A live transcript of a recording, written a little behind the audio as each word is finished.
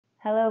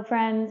Hello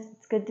friends,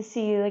 it's good to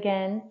see you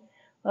again.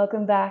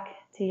 Welcome back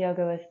to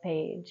Yoga with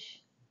Paige.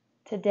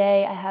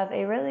 Today I have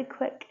a really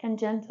quick and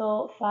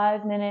gentle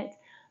 5-minute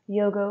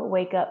yoga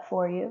wake up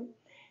for you.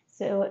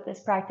 So this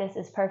practice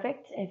is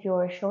perfect if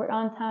you're short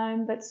on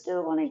time but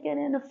still want to get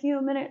in a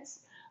few minutes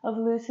of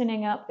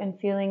loosening up and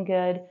feeling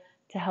good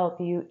to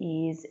help you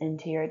ease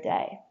into your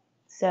day.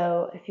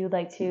 So if you'd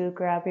like to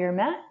grab your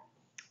mat,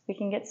 we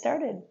can get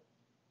started.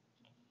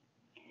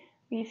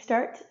 We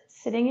start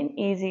sitting in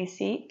easy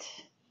seat,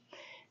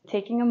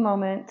 taking a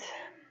moment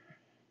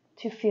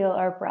to feel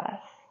our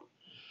breath,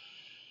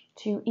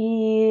 to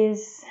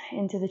ease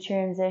into the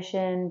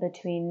transition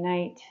between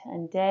night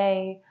and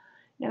day,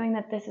 knowing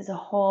that this is a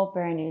whole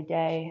brand new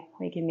day.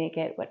 We can make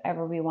it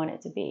whatever we want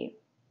it to be,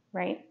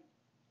 right?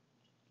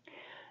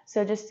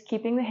 So just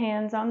keeping the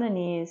hands on the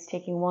knees,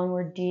 taking one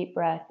more deep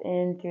breath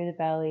in through the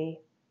belly,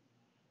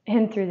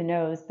 in through the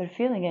nose, but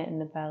feeling it in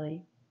the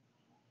belly.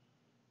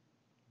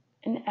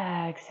 And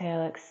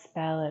exhale,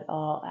 expel it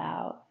all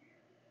out.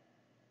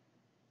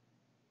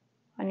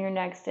 On your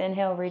next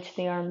inhale, reach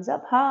the arms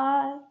up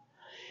high.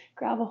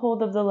 Grab a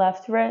hold of the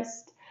left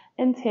wrist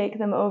and take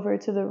them over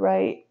to the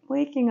right,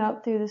 waking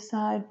up through the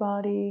side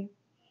body.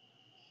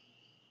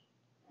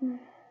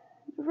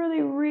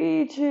 Really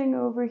reaching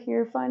over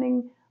here,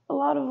 finding a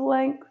lot of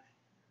length.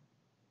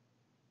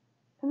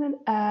 And then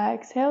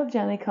exhale,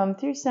 gently come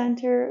through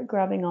center,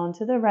 grabbing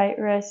onto the right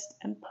wrist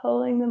and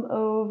pulling them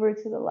over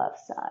to the left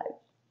side.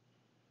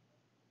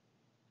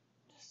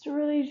 Just a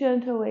really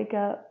gentle wake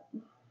up.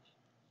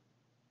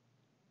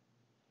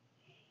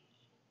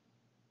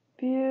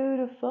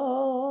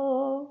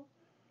 Beautiful.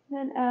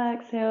 Then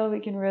exhale,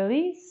 we can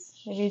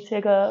release. Maybe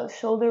take a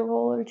shoulder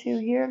roll or two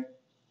here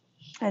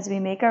as we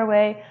make our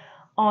way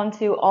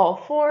onto all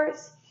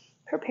fours,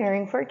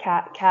 preparing for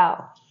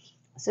cat-cow.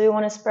 So we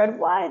want to spread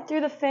wide through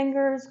the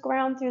fingers,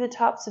 ground through the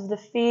tops of the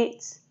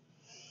feet,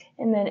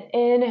 and then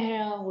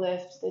inhale,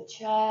 lift the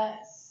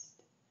chest.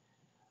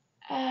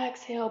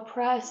 Exhale,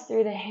 press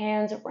through the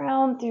hands,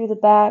 round through the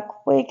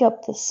back, wake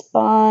up the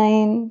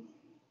spine.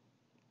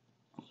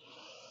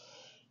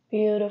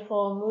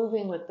 Beautiful,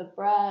 moving with the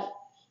breath.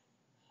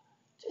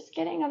 Just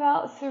getting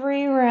about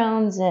 3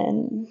 rounds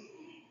in.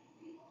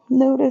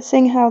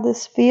 Noticing how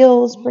this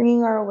feels,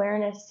 bringing our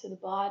awareness to the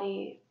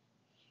body.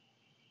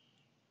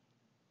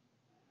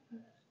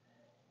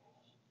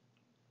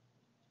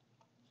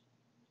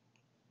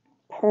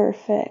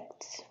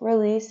 Perfect.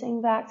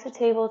 Releasing back to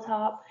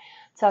tabletop,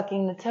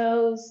 tucking the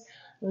toes,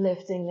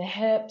 lifting the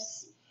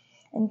hips,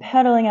 and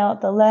pedaling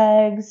out the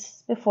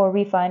legs before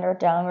we find our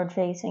downward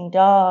facing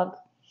dog.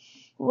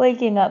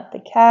 Waking up the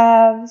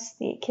calves,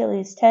 the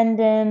Achilles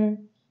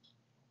tendon,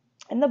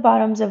 and the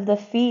bottoms of the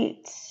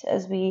feet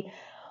as we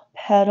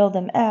pedal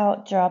them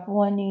out. Drop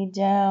one knee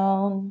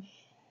down.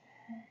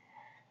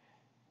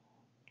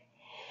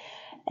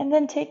 And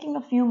then taking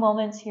a few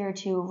moments here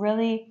to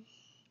really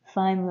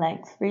find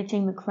length,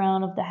 reaching the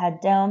crown of the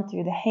head down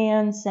through the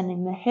hands,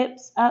 sending the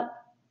hips up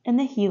and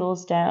the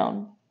heels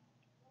down.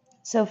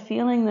 So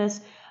feeling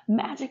this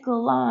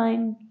magical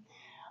line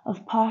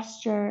of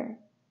posture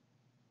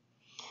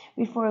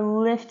before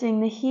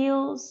lifting the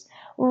heels,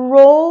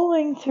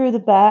 rolling through the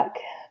back,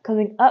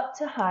 coming up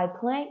to high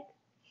plank,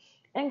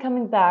 and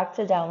coming back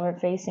to downward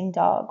facing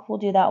dog. We'll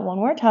do that one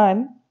more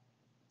time.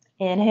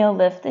 Inhale,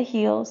 lift the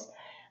heels.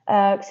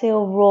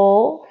 Exhale,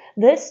 roll.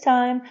 This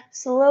time,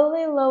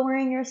 slowly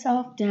lowering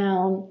yourself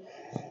down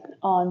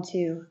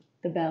onto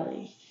the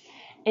belly.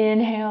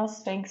 Inhale,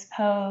 Sphinx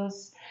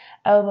pose.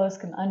 Elbows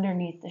come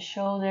underneath the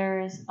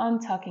shoulders,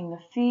 untucking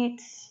the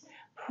feet,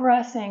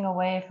 pressing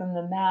away from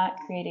the mat,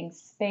 creating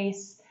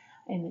space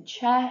in the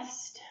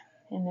chest,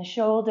 in the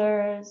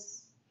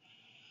shoulders.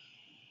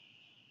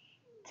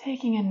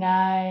 Taking a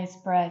nice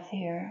breath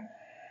here.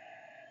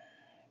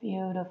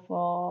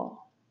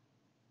 Beautiful.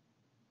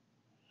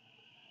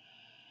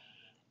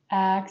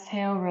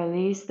 Exhale,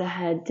 release the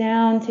head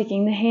down,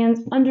 taking the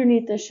hands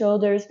underneath the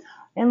shoulders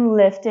and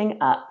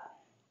lifting up.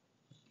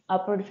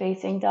 Upward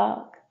facing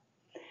dog.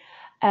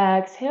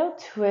 Exhale,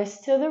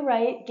 twist to the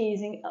right,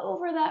 gazing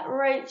over that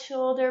right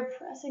shoulder,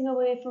 pressing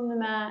away from the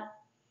mat.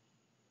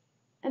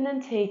 And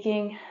then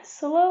taking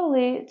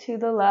slowly to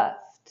the left.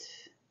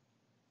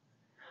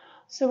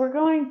 So we're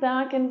going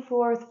back and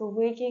forth. We're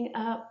waking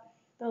up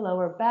the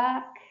lower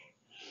back.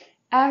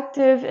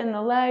 Active in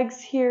the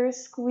legs here,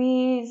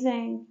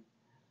 squeezing.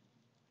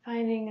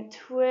 Finding a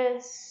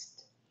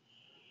twist.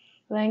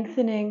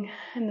 Lengthening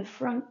in the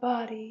front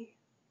body.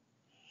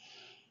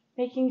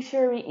 Making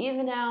sure we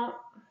even out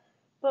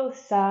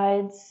both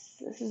sides.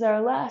 This is our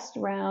last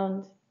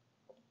round.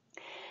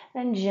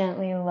 Then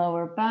gently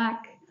lower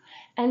back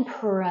and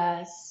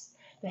press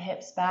the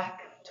hips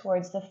back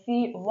towards the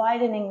feet,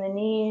 widening the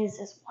knees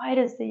as wide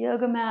as the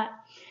yoga mat,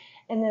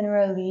 and then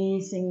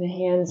releasing the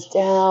hands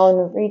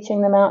down,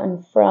 reaching them out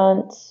in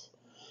front,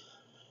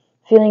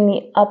 feeling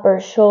the upper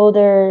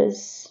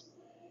shoulders.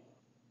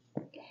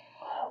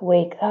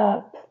 Wake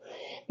up,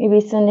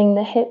 maybe sending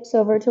the hips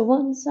over to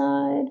one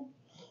side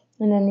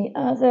and then the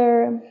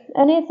other.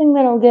 Anything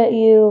that'll get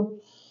you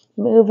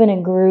moving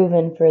and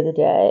grooving for the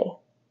day.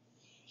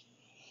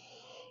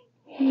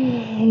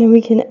 And then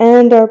we can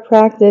end our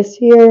practice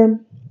here,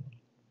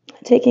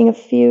 taking a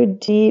few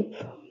deep,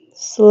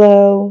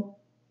 slow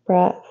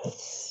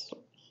breaths.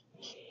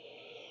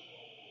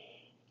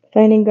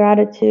 Finding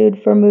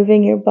gratitude for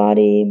moving your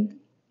body,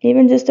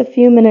 even just a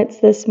few minutes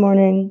this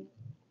morning,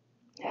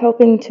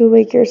 helping to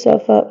wake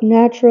yourself up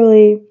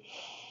naturally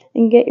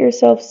and get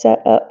yourself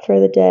set up for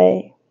the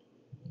day.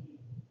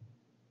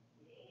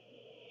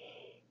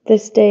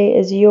 This day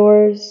is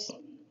yours,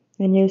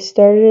 and you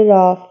started it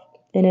off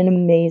in an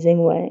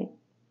amazing way.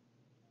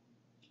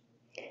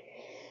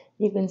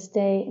 You can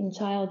stay in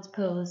child's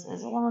pose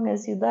as long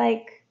as you'd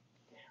like,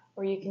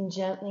 or you can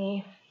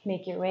gently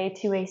make your way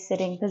to a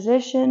sitting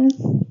position,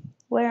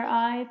 where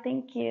I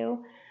thank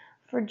you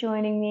for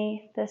joining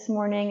me this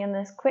morning in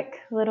this quick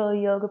little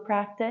yoga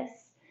practice.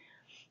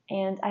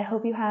 And I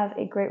hope you have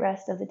a great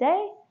rest of the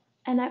day.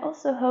 And I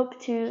also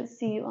hope to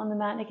see you on the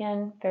mat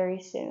again very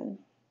soon.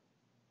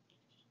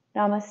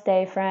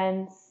 Namaste,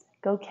 friends.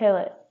 Go kill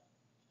it.